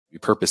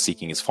purpose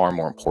seeking is far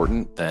more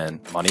important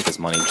than money, because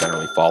money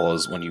generally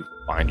follows when you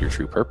find your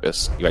true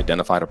purpose. You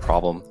identified a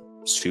problem,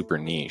 super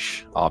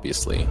niche,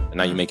 obviously, and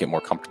now you make it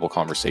more comfortable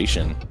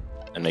conversation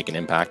and make an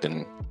impact,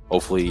 and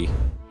hopefully,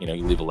 you know,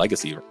 you leave a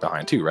legacy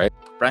behind too, right?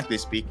 Frankly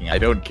speaking, I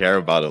don't care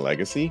about a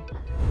legacy.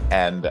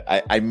 And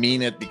I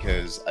mean it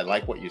because I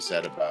like what you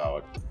said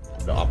about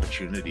the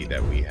opportunity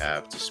that we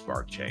have to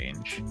spark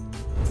change.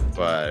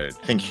 But I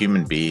think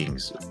human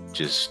beings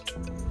just,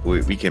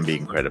 we can be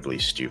incredibly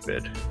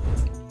stupid.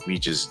 We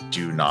just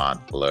do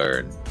not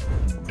learn.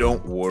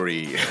 Don't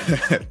worry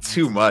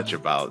too much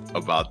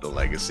about the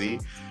legacy.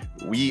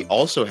 We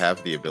also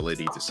have the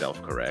ability to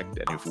self-correct.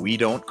 And if we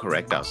don't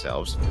correct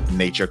ourselves,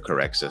 nature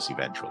corrects us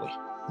eventually.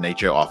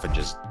 Nature often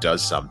just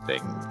does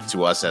something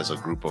to us as a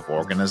group of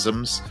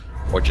organisms,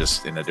 or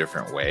just in a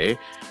different way,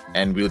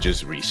 and we'll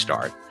just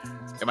restart.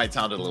 It might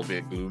sound a little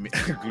bit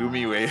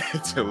gloomy way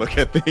to look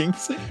at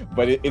things,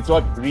 but it's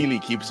what really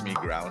keeps me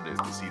grounded,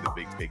 to see the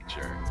big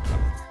picture.